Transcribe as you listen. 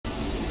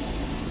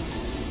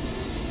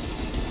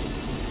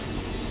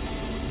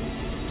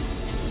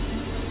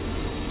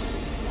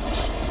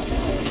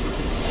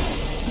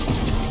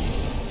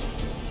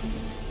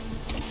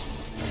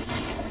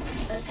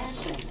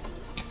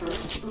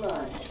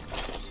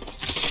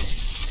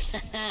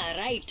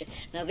right.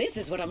 Now this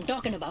is what I'm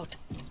talking about.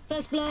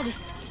 First blood.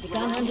 You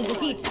can't handle the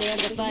heat, stay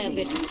out of the fire a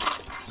bit.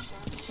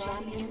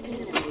 Champion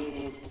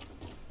eliminated.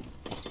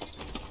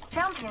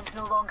 Champion's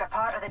no longer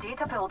part of the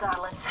data pool,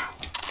 darlings.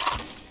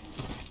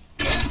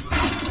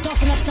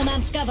 Tossing up some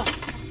amped cover.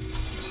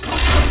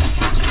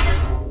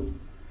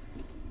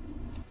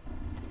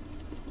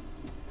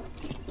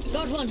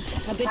 Got one.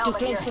 A bit too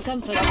close for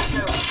comfort.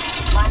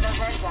 Mind those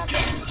air shots.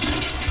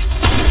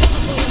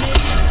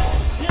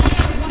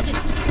 Watch it.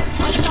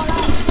 Watch it all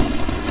out.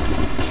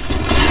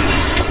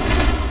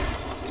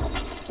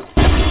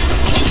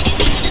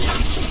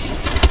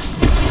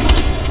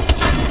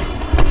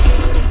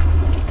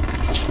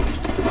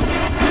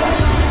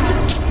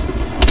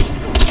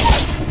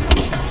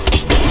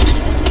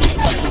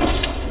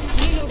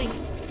 Reloading.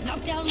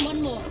 Knock down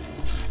one more.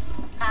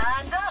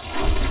 Hands up.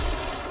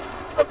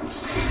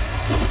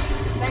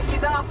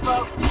 Safety's off,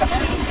 folks.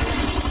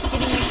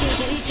 Giving my shield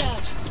a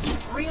recharge.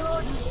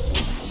 Reload.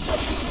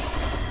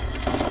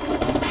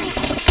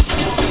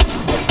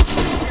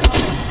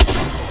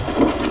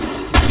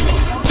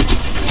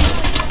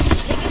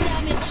 Taking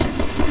damage.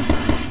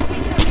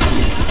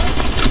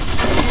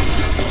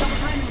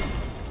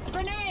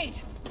 Grenade!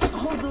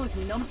 All those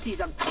numpties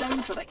are down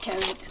for the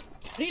count.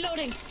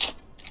 Reloading.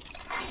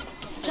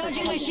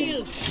 Charging my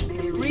shields.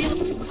 Real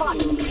fuck.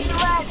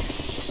 Red.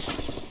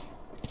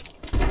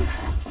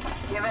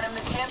 Giving him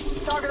the chip.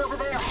 Target over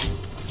there.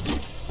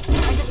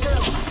 Take it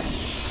through.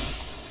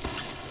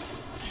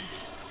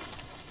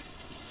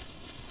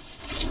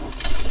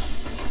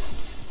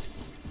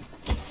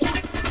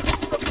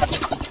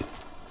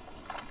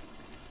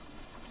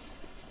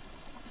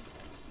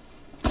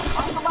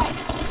 Off the right.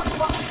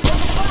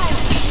 Fire.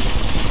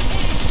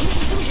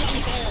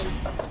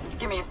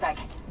 Give me a sec.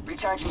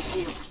 Recharging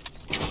shield.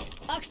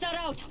 Oxstar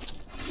out.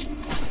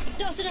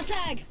 Tossing a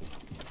flag.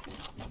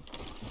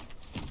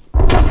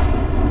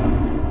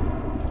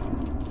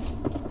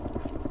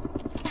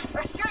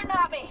 They're shooting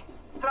at me.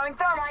 Throwing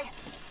thermite.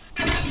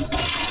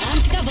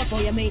 And cover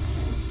for you,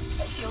 mates.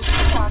 Shield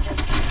recharging.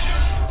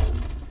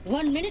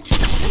 1 minute.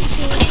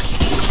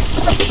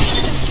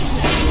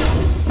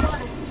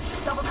 Spotted.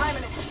 Double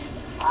timing it.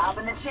 Up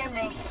in the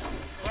chimney.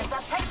 Here's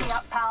that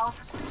pick-me-up, pals.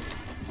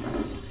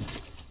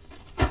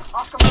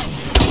 Off the right.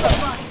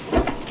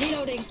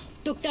 Reloading.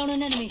 Took down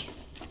an enemy.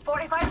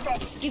 45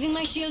 seconds. Giving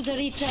my shields a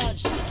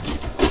recharge.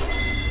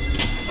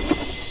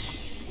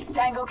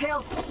 Tango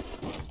killed.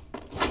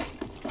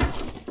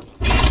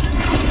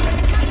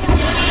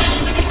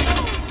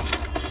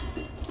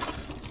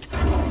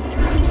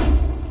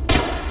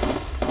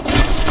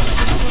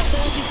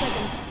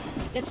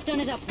 Let's turn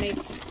it up,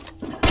 mates.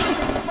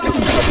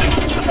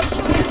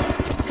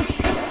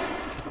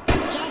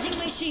 Charging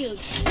my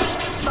shields.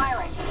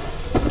 Firing.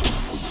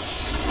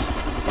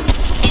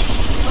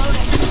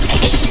 Loading.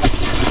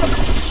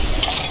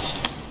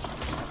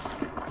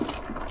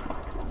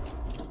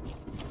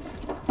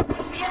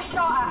 Be a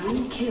shot at.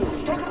 New kill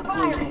Taking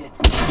fire. reported.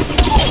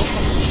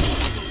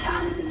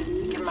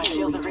 Give my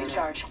shield a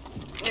recharge.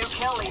 New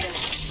kill leader.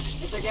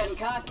 If they're getting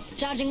caught.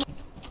 Charging.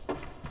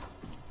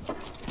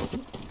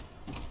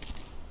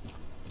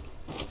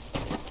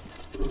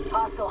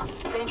 Hostile.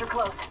 Danger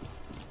close.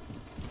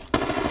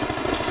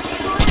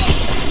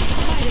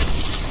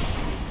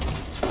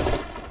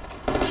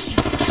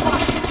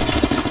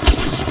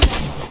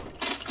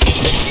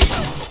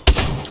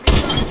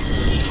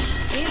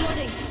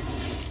 Reloading.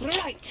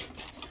 Right.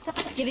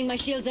 Giving my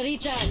shields a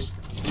recharge.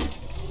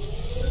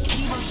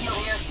 Evo shield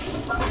here.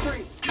 Level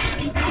 3.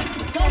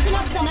 Tossing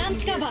up some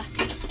amped cover.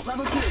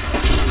 Level 2.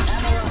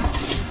 Ammo up.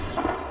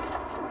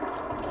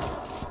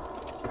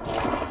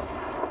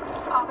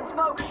 Popping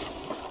smoke.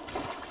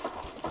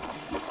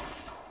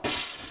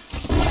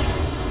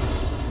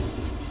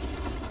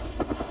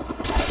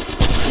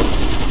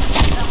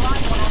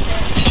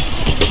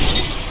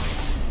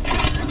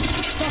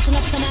 Tossing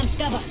up some amped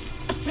cover.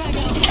 Frag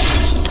out.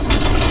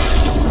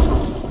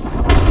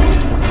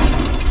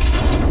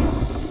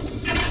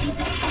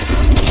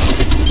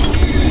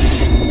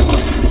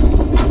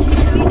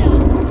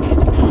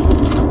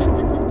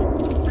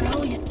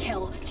 Brilliant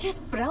kill. Just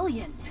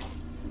brilliant.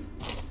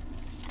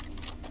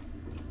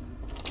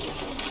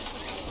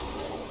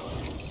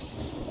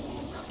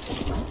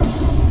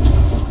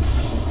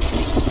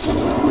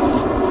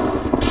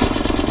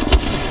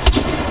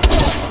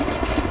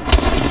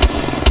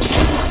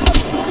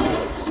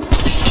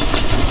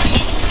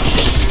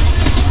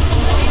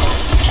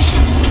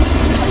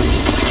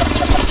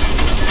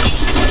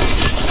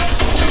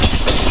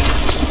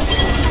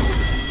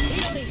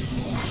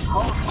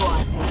 Whole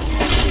squad.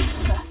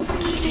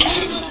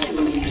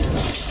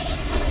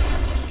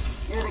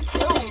 You're the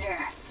kill leader.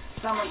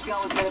 Someone's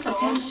going for the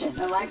Attention.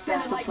 I like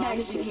that light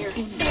magazine here.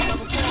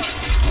 Level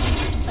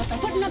 4.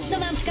 Putting up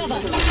some amped cover.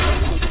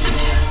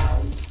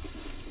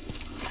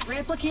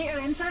 Replicator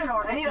into an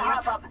orbit. I need a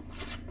hop up.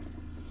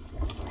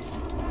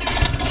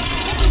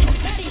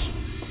 Ready.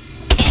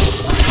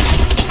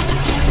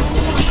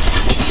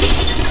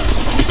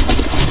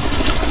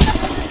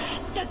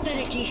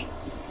 Tatariki.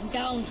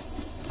 Down.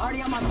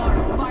 Already on my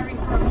mark. Firing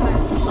for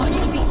effect. On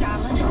your feet,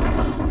 darling.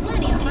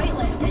 Plenty of fight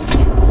left in you.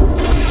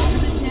 Open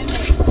the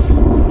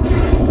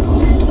chimney.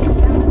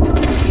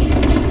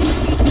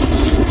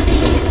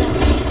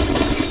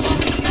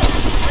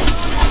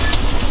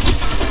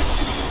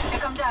 Here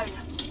come down.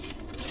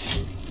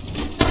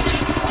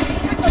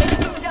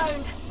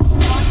 Downed.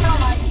 On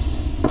thermite.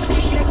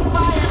 Taking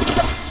fire.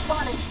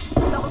 Spotted.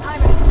 Double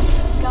timing.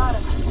 Got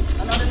him.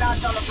 Another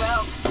notch on the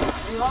belt.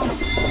 Reloading.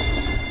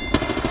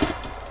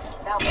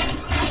 Now,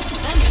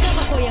 And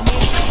cover for you,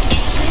 mate.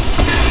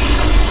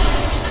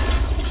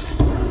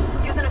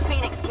 using a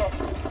Phoenix kit.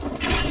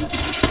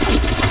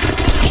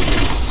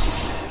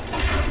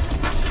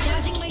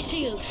 Charging my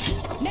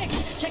shields.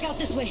 Next, check out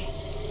this way.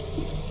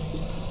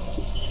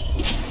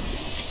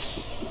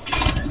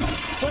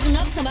 Putting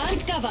up some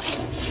ant cover.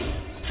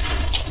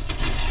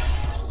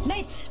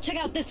 Mates, check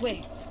out this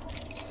way.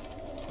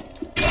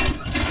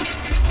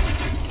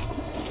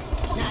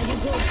 Now you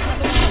go,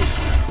 cover it out.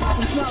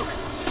 Popping smoke.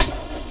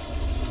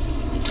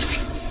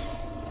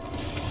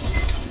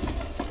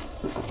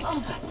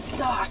 Oh, the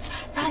stars.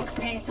 Thanks,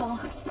 Petal.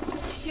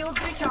 Shields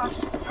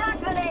recharged. Frag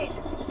grenade.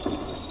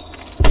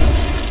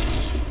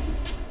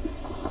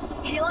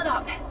 Heal it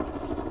up.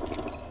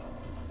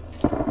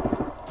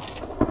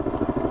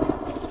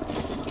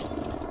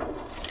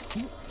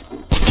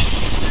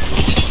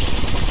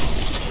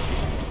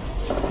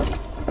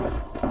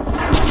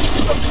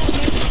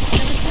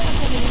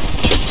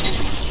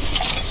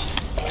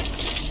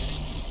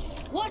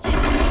 Watch it!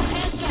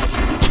 Airstrike!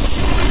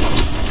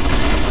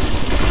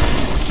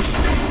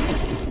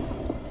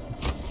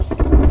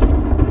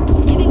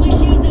 Giving my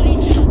shields a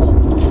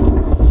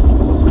recharge.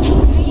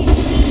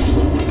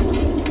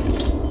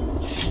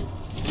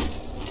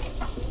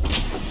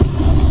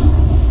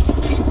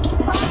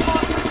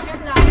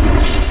 Shooting out.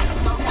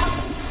 Smoke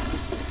out.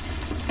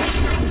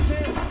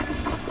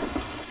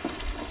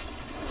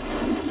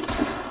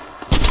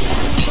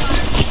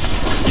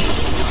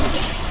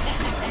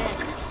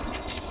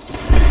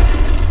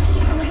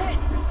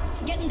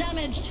 Getting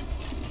damaged.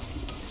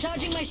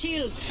 Charging my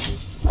shields.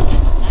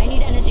 I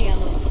need energy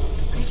ammo.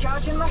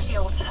 Recharging my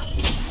shields.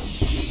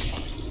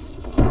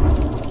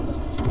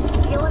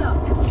 Heal it up.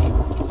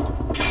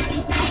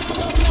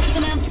 Open up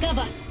some amped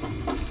cover.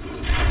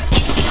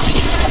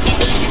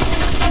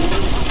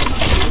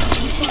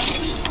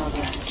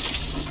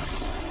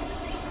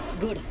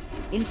 Good.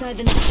 Inside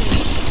the next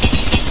room.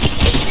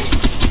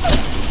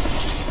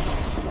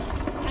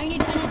 I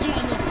need energy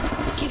ammo.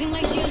 Giving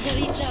my shields a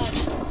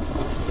recharge.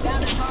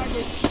 Down to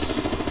target.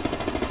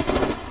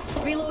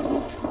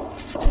 Reloading.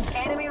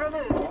 Enemy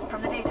removed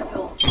from the data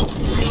pool.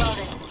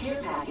 Reloading.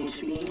 Care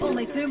package being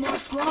Only 2 more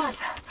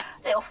squads.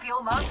 They'll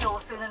fuel my fuel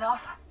soon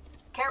enough.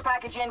 Care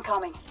package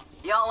incoming.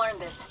 Y'all earned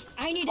this.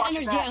 I need Watch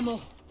your energy backs. ammo.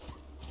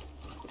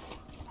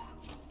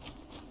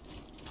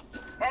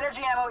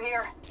 Energy ammo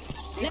here.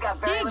 These got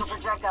very Dibs. little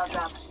projectiles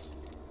up.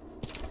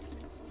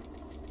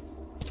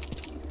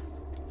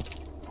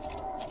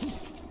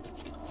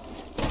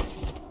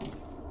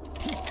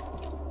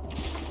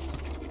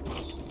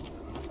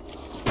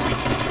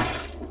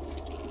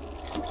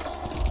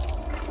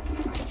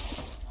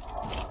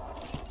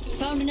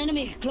 Found an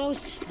enemy.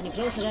 Close. Any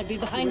closer, I'd be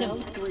behind him.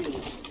 Round 3.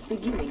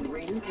 Beginning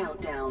ring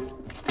countdown.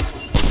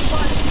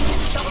 Spotted.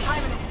 Double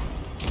timing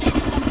it.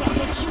 Some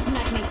rockets shooting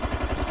at me.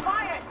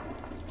 Fire it!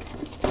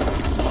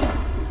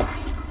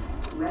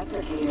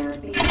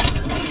 Replicator being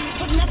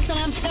Putting up some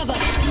amped cover.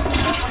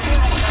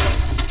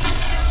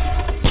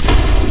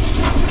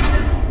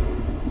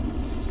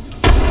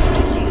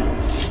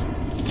 Shields.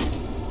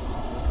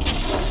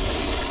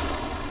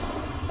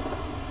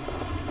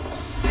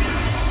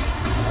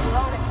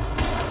 Reloading.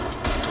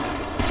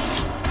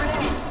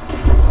 Grenade.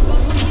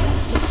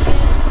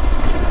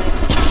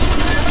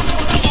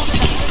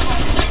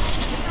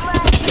 Got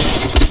one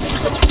here.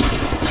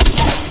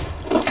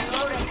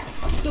 Reloading.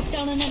 Took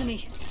down an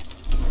enemy.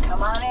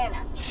 Come on in.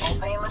 All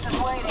painless is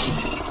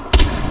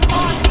waiting.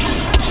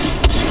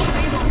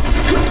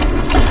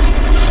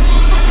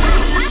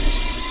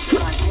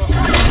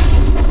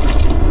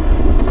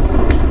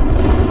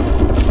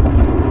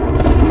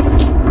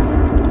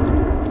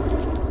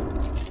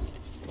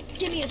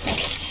 Give me a sec.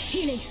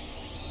 Healing.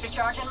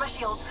 Recharging my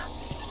shields.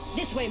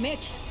 This way,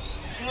 mates.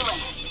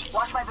 Healing.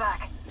 Watch my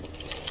back.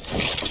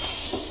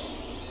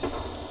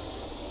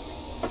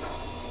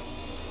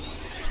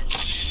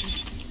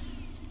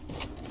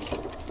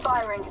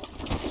 Firing.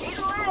 He's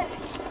red.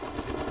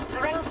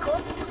 The ring's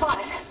close.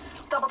 Spotted.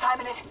 Double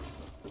timing it.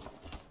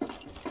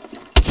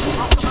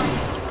 Off the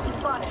mark.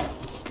 Spotted.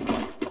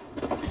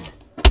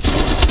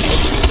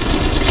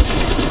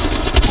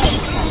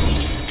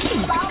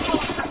 Foul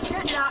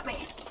shooting at me.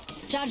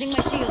 Charging my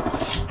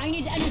shields. I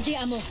need energy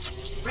ammo.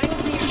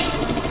 Rings near you.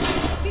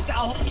 Get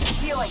out.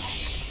 Healing.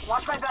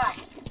 Watch my back.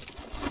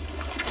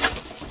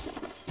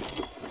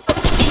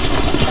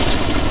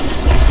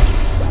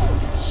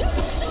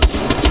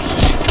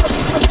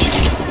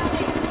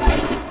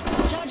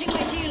 Charging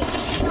my shield.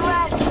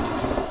 Red.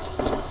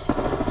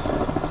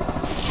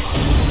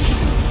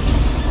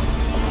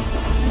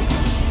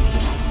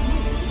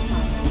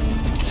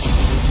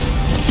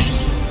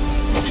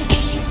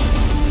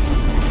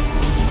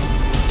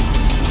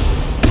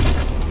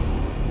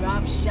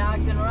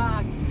 Shocked and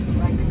rocked,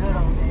 like the good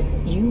old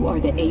days. You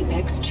are the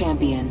Apex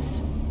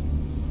champions.